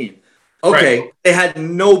 16. Okay. Right. They had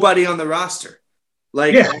nobody on the roster.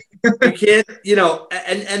 Like, you can't,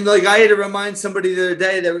 and like, I had to remind somebody the other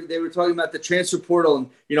day that they were talking about the transfer portal and,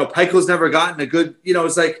 Peichel's never gotten a good,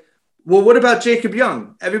 it's like, well, what about Jacob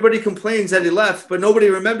Young? Everybody complains that he left, but nobody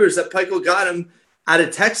remembers that Peichel got him out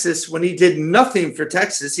of Texas when he did nothing for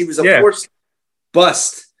Texas. He was a forced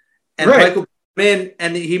bust, and Peichel came in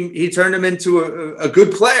and he turned him into a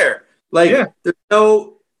good player. Like, there's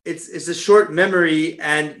it's a short memory.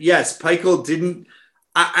 And yes, Peichel didn't.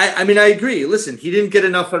 I mean, I agree. Listen, he didn't get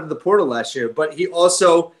enough out of the portal last year, but he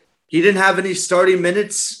didn't have any starting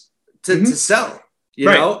minutes to sell. You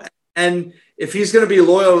know, and if he's going to be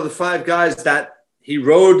loyal to the 5 guys that he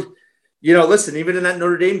rode. Listen, even in that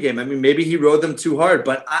Notre Dame game, I mean, maybe he rode them too hard,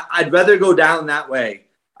 but I'd rather go down that way.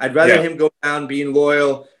 I'd rather him go down being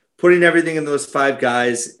loyal, putting everything in those 5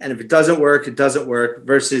 guys. And if it doesn't work, it doesn't work,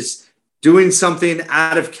 versus doing something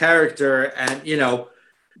out of character and,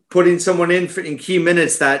 putting someone in key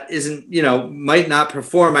minutes that isn't, might not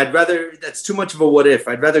perform. That's too much of a what if.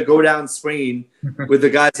 I'd rather go down swinging with the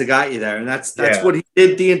guys that got you there. And that's what he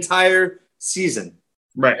did the entire season.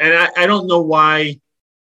 Right. And I don't know why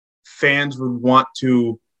fans would want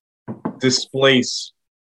to displace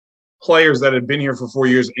players that have been here for 4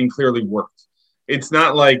 years and clearly worked. It's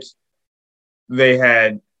not like they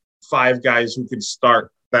had 5 guys who could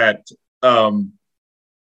start that. I'm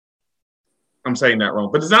saying that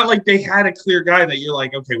wrong, but it's not like they had a clear guy that you're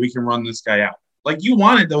like, okay, we can run this guy out. Like you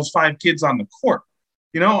wanted those 5 kids on the court.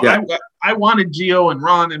 I wanted Gio and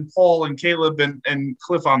Ron and Paul and Caleb and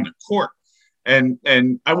Cliff on the court. And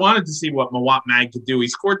I wanted to see what Mawat Mag could do. He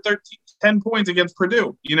scored 10 points against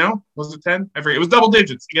Purdue. Was it 10? I forget. It was double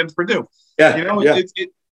digits against Purdue. Yeah.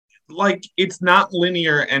 It's not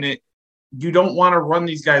linear, and you don't want to run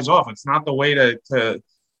these guys off. It's not the way to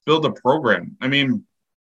build a program. I mean,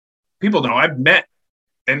 people know I've met,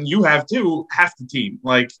 and you have too, half the team.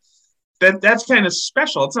 Like that's kind of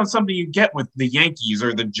special. It's not something you get with the Yankees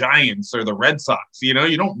or the Giants or the Red Sox. You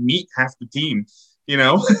don't meet half the team.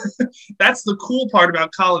 That's the cool part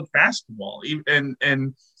about college basketball.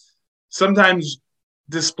 And sometimes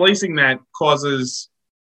displacing that causes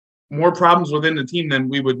more problems within the team than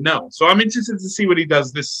we would know. So I'm interested to see what he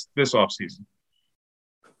does this offseason.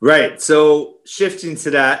 Right. So shifting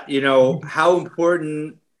to that, how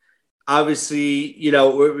important, obviously,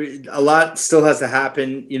 a lot still has to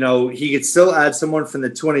happen. He could still add someone from the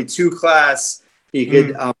 22 class. He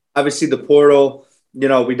could, obviously the portal,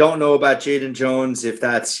 we don't know about Jaden Jones. If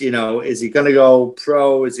that's, is he going to go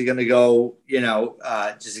pro? Is he going to go,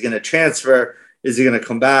 is he going to transfer? Is he going to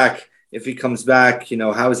come back? If he comes back,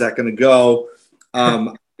 how is that going to go?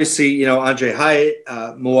 Obviously, Andre Hyatt,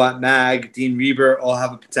 Mawat Mag, Dean Reber all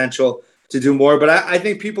have a potential to do more. But I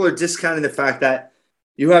think people are discounting the fact that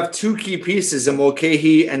you have 2 key pieces in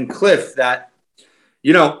Mulcahy and Cliff that,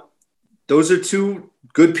 those are 2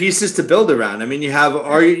 good pieces to build around. I mean, you have,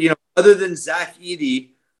 other than Zach Edey,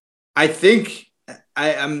 I think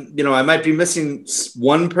I might be missing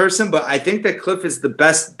one person, but I think that Cliff is the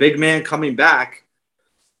best big man coming back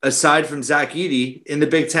aside from Zach Edey in the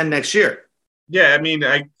Big Ten next year. Yeah, I mean,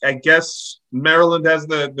 I guess Maryland has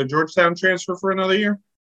the Georgetown transfer for another year,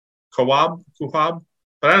 Kuhab,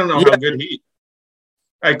 but I don't know how good he.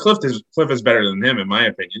 Cliff is better than him in my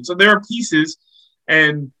opinion. So there are pieces,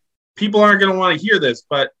 and people aren't going to want to hear this,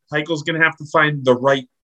 but Heichel's going to have to find the right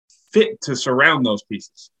fit to surround those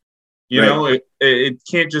pieces. It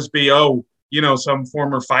can't just be some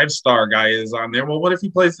former 5-star guy is on there. Well, what if he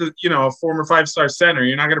plays a former 5-star center?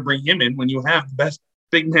 You're not going to bring him in when you have the best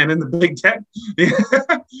big man in the Big Ten.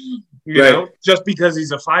 Just because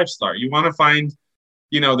he's a 5-star. You want to find,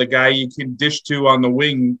 the guy you can dish to on the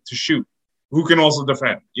wing to shoot, who can also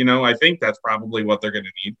defend. I think that's probably what they're going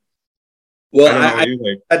to need. Well,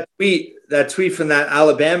 that tweet from that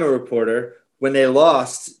Alabama reporter when they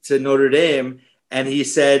lost to Notre Dame, and he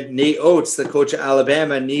said Nate Oates, the coach of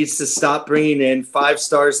Alabama, needs to stop bringing in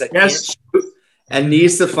 5-stars that can't shoot and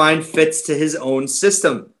needs to find fits to his own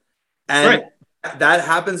system. And that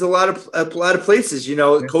happens a lot of places.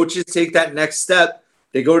 Coaches take that next step.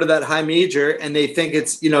 They go to that high major and they think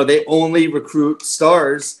it's, they only recruit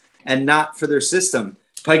stars and not for their system.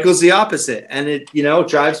 Heichel's the opposite, and it,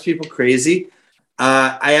 drives people crazy.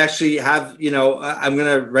 I actually have, I'm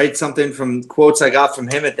going to write something from quotes I got from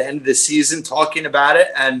him at the end of the season talking about it.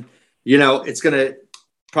 And, it's going to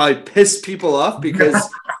probably piss people off because,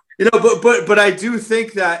 but I do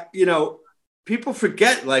think that, people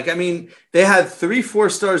forget, they had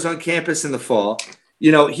 3-4 stars on campus in the fall.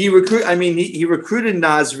 He recruited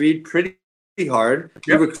Naz Reid pretty hard.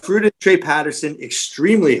 He recruited Trey Patterson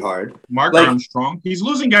extremely hard. Mark Armstrong. He's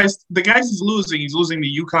losing guys. The guys he's losing to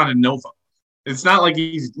UConn and Nova. It's not like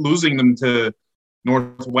he's losing them to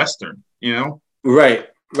Northwestern, Right.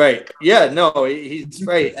 Yeah, no, he's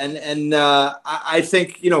right. And I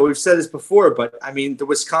think, we've said this before, but the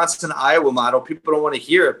Wisconsin-Iowa model, people don't want to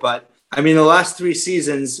hear it. But the last 3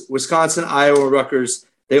 seasons, Wisconsin, Iowa, Rutgers,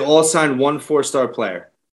 they all signed 1 4-star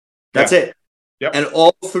player. That's it. Yep. And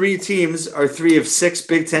all 3 teams are 3 of 6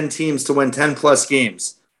 Big Ten teams to win 10-plus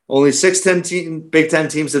games. Only 6 Big Ten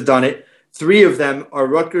teams have done it. 3 of them are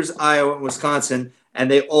Rutgers, Iowa, and Wisconsin, and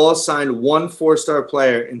they all signed 1 4-star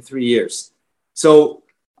player in 3 years. So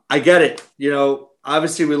I get it.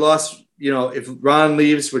 Obviously we lost, if Ron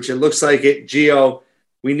leaves, which it looks like it, Gio,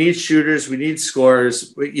 we need shooters, we need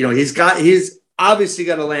scorers. He's obviously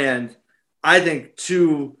got to land, I think,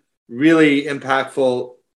 2 really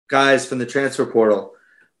impactful guys from the transfer portal.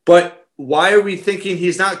 But why are we thinking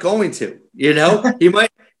he's not going to?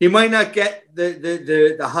 He might not get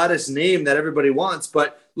the hottest name that everybody wants,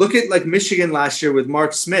 but look at Michigan last year with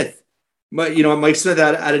Mark Smith. But Mike Smith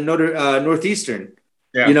out of Northeastern.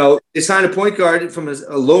 Yeah. They signed a point guard from a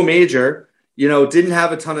low major. Didn't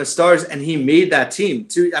have a ton of stars, and he made that team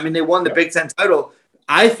too. They won the Big Ten title.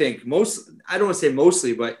 I think I don't want to say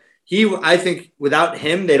mostly, but I think without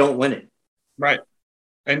him, they don't win it. Right.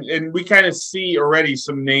 And we kind of see already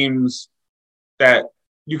some names that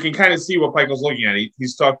you can kind of see what Pikel's looking at.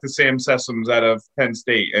 He's talked to Sam Sessoms out of Penn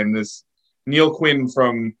State and this Neil Quinn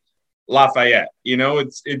from Lafayette.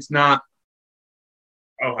 It's not.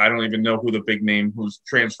 Oh, I don't even know who the big name who's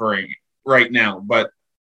transferring right now, but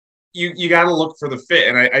you got to look for the fit.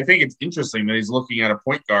 And I think it's interesting that he's looking at a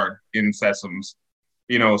point guard in Sessoms,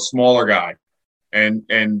 a smaller guy,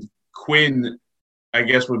 and Quinn, I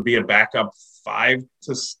guess, would be a backup 5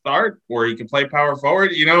 to start, or he can play power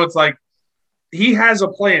forward. It's like he has a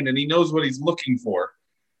plan and he knows what he's looking for.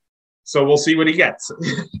 So we'll see what he gets.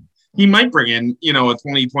 He might bring in, a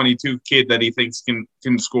 2022 kid that he thinks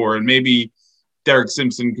can score, and maybe Derek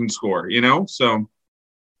Simpson can score, so,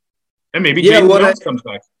 and maybe Jaden Jones comes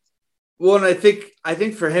back. Well, and I think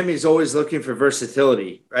for him, he's always looking for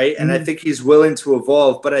versatility, right? And I think he's willing to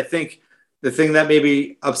evolve. But I think the thing that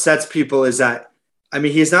maybe upsets people is that,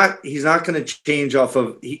 he's not going to change off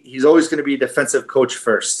of. He's always going to be defensive coach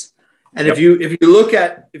first. And if you look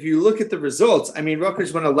at the results,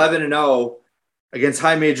 Rutgers went 11-0 against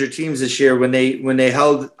high major teams this year when they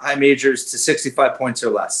held high majors to 65 points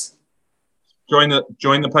or less. Join the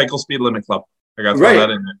Pikel Speed Limit Club. I got to throw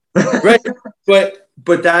that in there. Right.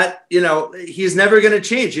 But that, he's never going to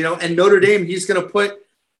change, and Notre Dame, he's going to put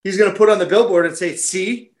on the billboard and say,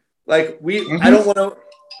 see, like I don't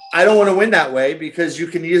want to win that way because you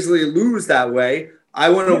can easily lose that way. I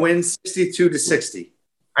want to win 62-60.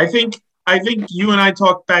 I think you and I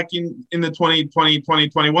talked back in the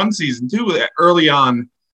 2020-2021 season too. Early on,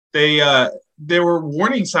 there were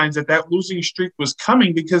warning signs that losing streak was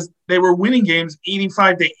coming because they were winning games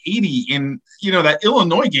 85-80 in, that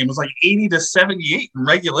Illinois game was like 80-78 in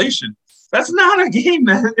regulation. That's not a game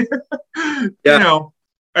that,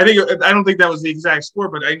 I don't think that was the exact score,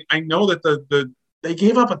 but I know that they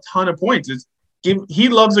gave up a ton of points. He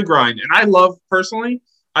loves a grind, and I love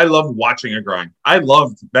watching a grind. I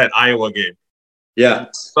loved that Iowa game. Yeah.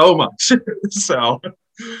 So much. So.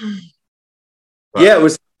 Yeah, it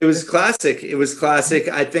was classic. It was classic.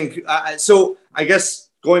 I think so. I guess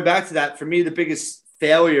going back to that, for me, the biggest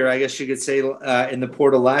failure, I guess you could say, in the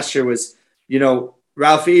portal last year was,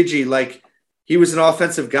 Ralph Agee. Like, he was an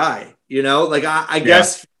offensive guy. I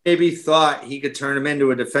guess maybe thought he could turn him into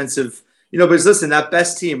a defensive. But listen, that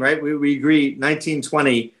best team, right? We agree.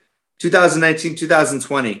 2019,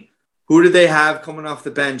 2020. Who did they have coming off the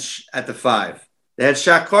bench at the 5? They had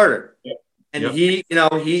Shaq Carter. Yeah. And he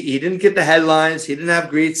didn't get the headlines. He didn't have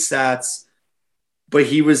great stats, but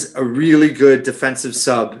he was a really good defensive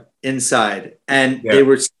sub inside. And they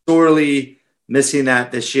were sorely missing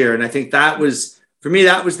that this year. And I think that was, for me,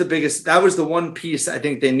 that was the one piece I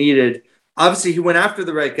think they needed. Obviously, he went after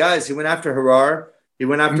the right guys. He went after Harar. He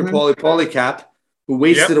went after Paulie Polycap, who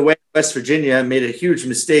wasted away West Virginia and made a huge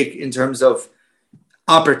mistake in terms of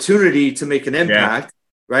opportunity to make an impact,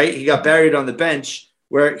 right? He got buried on the bench.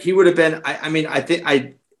 Where he would have been,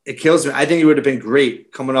 it kills me. I think he would have been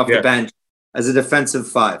great coming off the bench as a defensive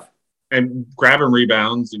 5 and grabbing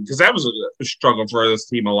rebounds, because that was a struggle for this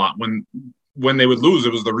team a lot. When they would lose,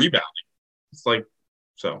 it was the rebounding. It's like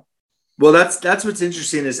so. Well, that's what's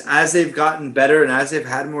interesting is as they've gotten better and as they've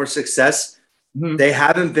had more success, they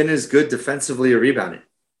haven't been as good defensively or rebounding.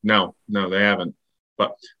 No, they haven't.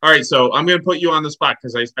 But all right, so I'm going to put you on the spot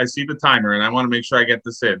because I see the timer and I want to make sure I get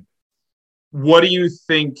this in. What do you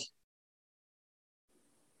think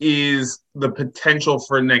is the potential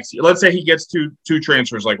for next year? Let's say he gets two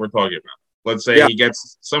transfers like we're talking about. Let's say he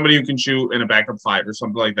gets somebody who can shoot in a backup 5 or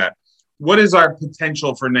something like that. What is our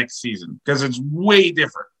potential for next season? Because it's way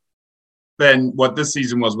different than what this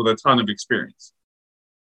season was with a ton of experience.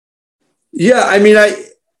 Yeah,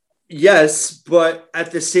 yes, but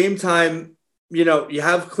at the same time, you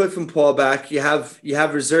have Cliff and Paul back. You have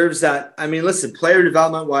reserves that, listen, player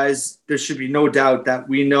development wise, there should be no doubt that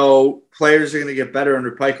we know players are going to get better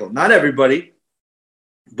under Pikel. Not everybody,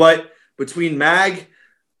 but between Mag,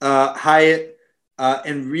 Hyatt,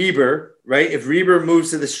 and Reber, right? If Reber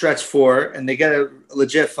moves to the stretch 4 and they get a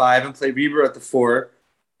legit 5 and play Reber at the 4,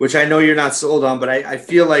 which I know you're not sold on, but I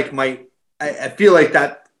feel like I feel like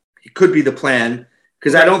that could be the plan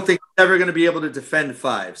because I don't think he's ever going to be able to defend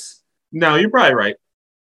 5s. No, you're probably right.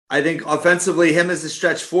 I think offensively, him as a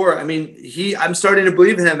stretch 4. I'm starting to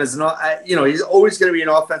believe in him as he's always going to be an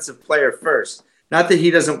offensive player first. Not that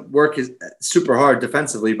he doesn't work super hard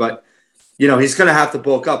defensively, but he's going to have to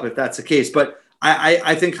bulk up if that's the case. But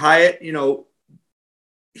I think Hyatt,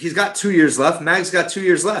 he's got 2 years left. Mag's got 2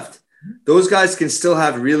 years left. Those guys can still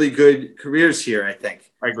have really good careers here. I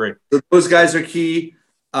think. I agree. Those guys are key.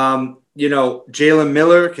 Jalen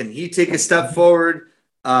Miller, can he take a step forward?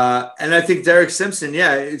 And I think Derek Simpson,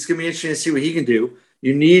 it's going to be interesting to see what he can do.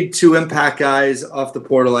 You need 2 impact guys off the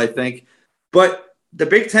portal, I think. But the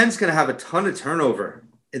Big Ten's going to have a ton of turnover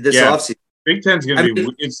in this offseason. Big Ten's going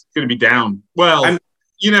to it's going to be down. Well,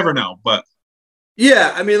 you never know, but.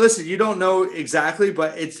 Yeah, I mean, listen, you don't know exactly,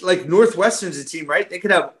 but it's like Northwestern's a team, right? They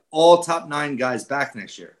could have all top 9 guys back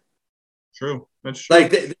next year. True. That's true.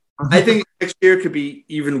 Like, I think next year could be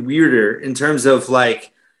even weirder in terms of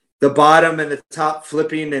like the bottom and the top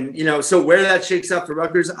flipping. And, so where that shakes up for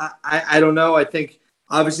Rutgers, I don't know. I think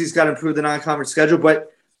obviously he's got to improve the non-conference schedule,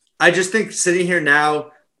 but I just think sitting here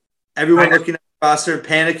now, everyone looking at the roster and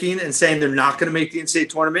panicking and saying they're not going to make the NCAA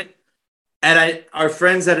tournament. And our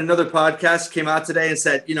friends at another podcast came out today and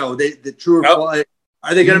said, the true or false,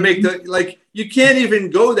 are they going to make you can't even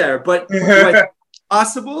go there, but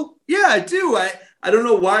possible? Yeah, I do. I don't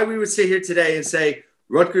know why we would sit here today and say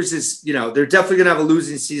Rutgers is, they're definitely going to have a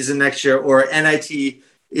losing season next year, or NIT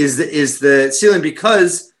is the ceiling,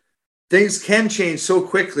 because things can change so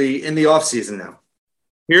quickly in the offseason now.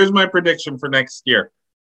 Here's my prediction for next year.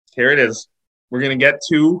 Here it is. We're going to get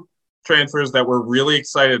 2 transfers that we're really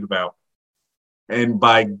excited about. And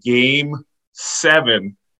by game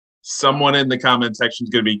 7, someone in the comment section is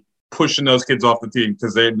going to be pushing those kids off the team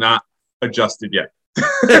because they're not adjusted yet.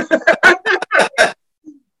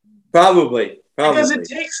 Probably. Because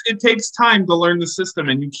it takes time to learn the system,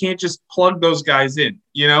 and you can't just plug those guys in.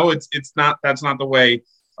 That's not the way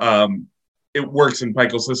it works in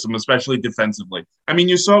Pikel's system, especially defensively. I mean,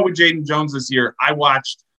 you saw it with Jaden Jones this year. I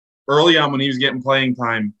watched early on when he was getting playing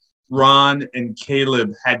time. Ron and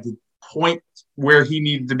Caleb had to point where he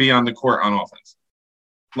needed to be on the court on offense.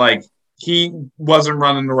 Like, he wasn't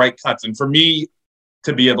running the right cuts. And for me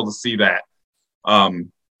to be able to see that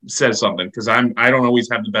says something, because I don't always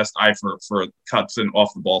have the best eye for cuts and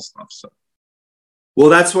off the ball stuff. So, well,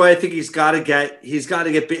 that's why I think he's got to get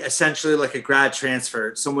essentially like a grad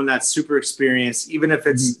transfer, someone that's super experienced, even if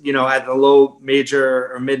it's, at the low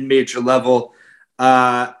major or mid major level.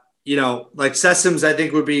 Like Sessoms, I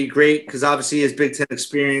think would be great because obviously he has Big Ten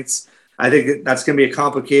experience. I think that's going to be a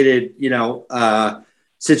complicated,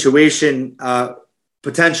 situation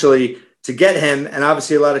potentially to get him, and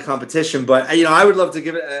obviously a lot of competition. But, I would love to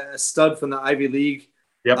give it a stud from the Ivy League.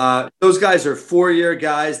 Yep. Those guys are 4-year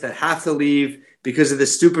guys that have to leave because of the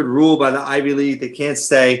stupid rule by the Ivy League. They can't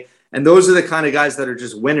stay. And those are the kind of guys that are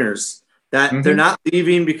just winners, that they're not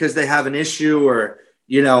leaving because they have an issue or,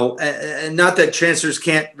 and not that transfers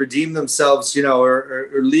can't redeem themselves,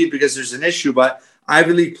 or leave because there's an issue, but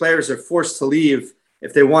Ivy League players are forced to leave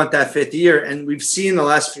if they want that 5th year. And we've seen the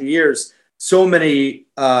last few years so many,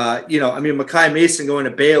 Makai Mason going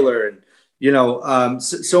to Baylor and,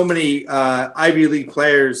 so many Ivy League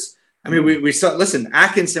players. I mean, we saw,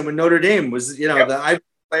 Atkinson with Notre Dame was, the Ivy League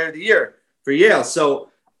player of the year for Yale. So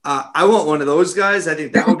I want one of those guys. I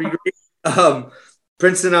think that would be great.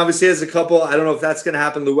 Princeton obviously has a couple. I don't know if that's going to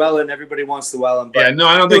happen. Llewellyn, everybody wants Llewellyn. But yeah, no,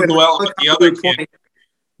 I don't think Llewellyn. The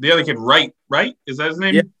other kid, Wright, is that his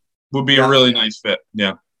name? Yeah. Would be a really nice fit.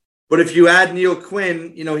 Yeah. But if you add Neil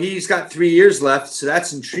Quinn, he's got 3 years left, so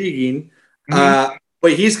that's intriguing. But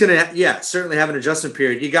he's going to, certainly have an adjustment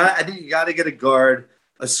period. I think you got to get a guard,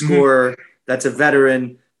 a scorer that's a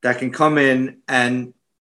veteran that can come in and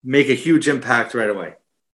make a huge impact right away.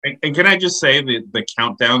 And can I just say the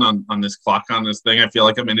countdown on this clock on this thing? I feel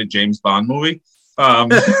like I'm in a James Bond movie. The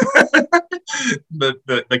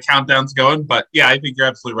countdown's going, but yeah, I think you're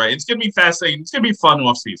absolutely right. It's going to be fascinating. It's going to be fun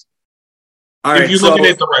off season. All right, if you look at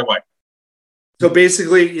it the right way. So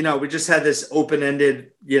basically, we just had this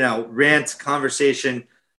open-ended, rant conversation.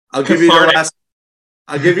 I'll give you the last.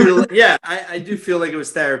 I'll give you the. Yeah, I do feel like it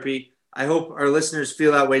was therapy. I hope our listeners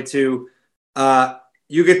feel that way too.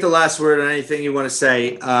 You get the last word on anything you want to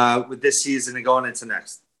say with this season and going into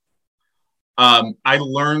next. I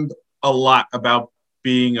learned a lot about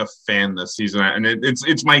being a fan this season, and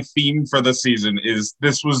it's my theme for the season.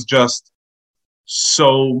 This was just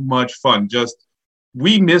so much fun.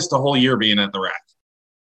 We missed a whole year being at the rack,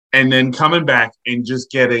 and then coming back and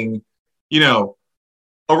just getting, a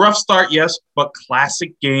rough start, yes, but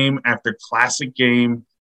classic game after classic game.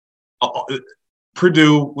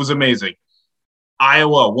 Purdue was amazing.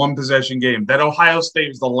 Iowa, 1-possession game. That Ohio State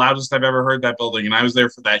was the loudest I've ever heard that building, and I was there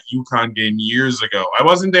for that UConn game years ago. I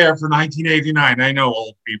wasn't there for 1989. I know,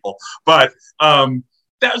 old people. But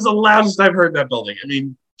that was the loudest I've heard that building. I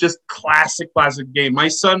mean, just classic game. My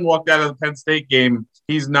son walked out of the Penn State game.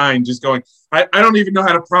 He's 9, just going, I don't even know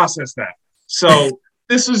how to process that. So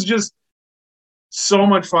this was just so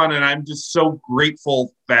much fun, and I'm just so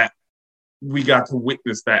grateful that we got to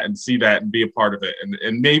witness that and see that and be a part of it.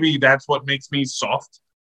 And maybe that's what makes me soft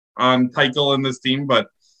on Pikel and this team, but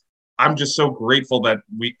I'm just so grateful that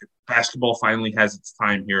basketball finally has its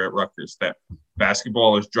time here at Rutgers, that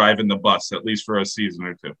basketball is driving the bus, at least for a season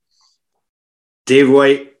or two. Dave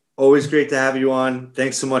White, always great to have you on.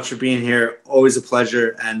 Thanks so much for being here. Always a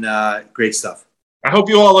pleasure, and great stuff. I hope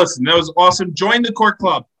you all listen. That was awesome. Join the Court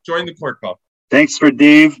Club. Join the Court Club. Thanks for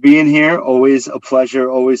Dave being here. Always a pleasure,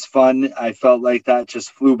 always fun. I felt like that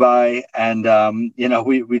just flew by. And,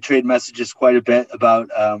 we trade messages quite a bit about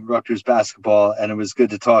Rutgers basketball, and it was good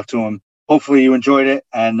to talk to him. Hopefully you enjoyed it,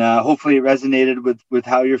 and hopefully it resonated with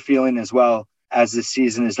how you're feeling as well as this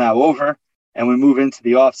season is now over. And we move into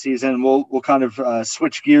the off season. We'll kind of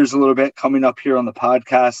switch gears a little bit coming up here on the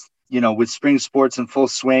podcast, with spring sports in full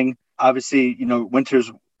swing. Obviously, winter's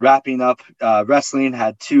wrapping up. Wrestling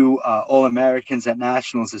had 2 All-Americans at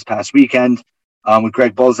Nationals this past weekend with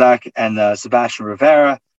Greg Bolzak and Sebastian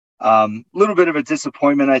Rivera. A little bit of a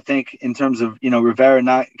disappointment, I think, in terms of, Rivera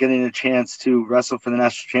not getting a chance to wrestle for the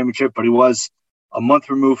national championship, but he was a month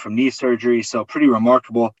removed from knee surgery. So pretty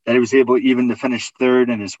remarkable that he was able even to finish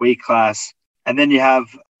 3rd in his weight class. And then you have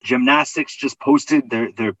gymnastics just posted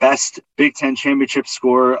their best Big Ten championship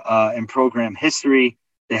score in program history.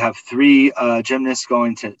 They have 3 gymnasts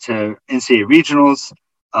going to NCAA regionals.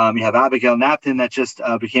 You have Abigail Napton that just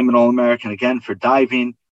became an All-American again for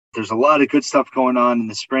diving. There's a lot of good stuff going on in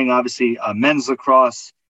the spring. Obviously, men's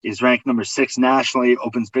lacrosse is ranked number 6 nationally,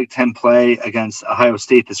 opens Big Ten play against Ohio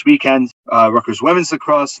State this weekend. Rutgers women's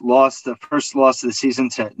lacrosse lost the first loss of the season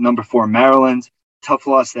to number 4 Maryland. Tough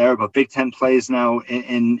loss there, but Big Ten play is now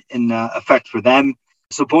in effect for them.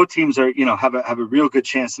 So both teams are, have a real good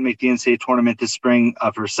chance to make the NCAA tournament this spring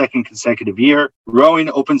for a second consecutive year. Rowing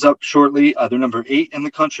opens up shortly. They're number 8 in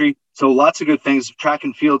the country. So lots of good things. Track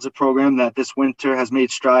and field's a program that this winter has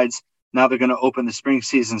made strides. Now they're going to open the spring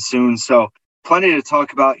season soon. So plenty to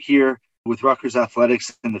talk about here with Rutgers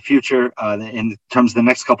athletics in the future in terms of the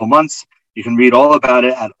next couple months. You can read all about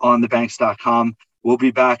it at onthebanks.com. We'll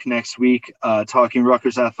be back next week talking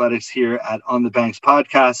Rutgers athletics here at On the Banks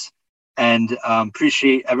podcast. And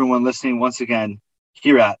appreciate everyone listening once again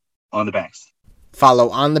here at On the Banks. Follow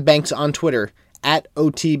On the Banks on Twitter at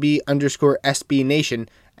OTB_SB Nation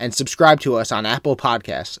and subscribe to us on Apple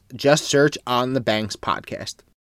Podcasts. Just search On the Banks podcast.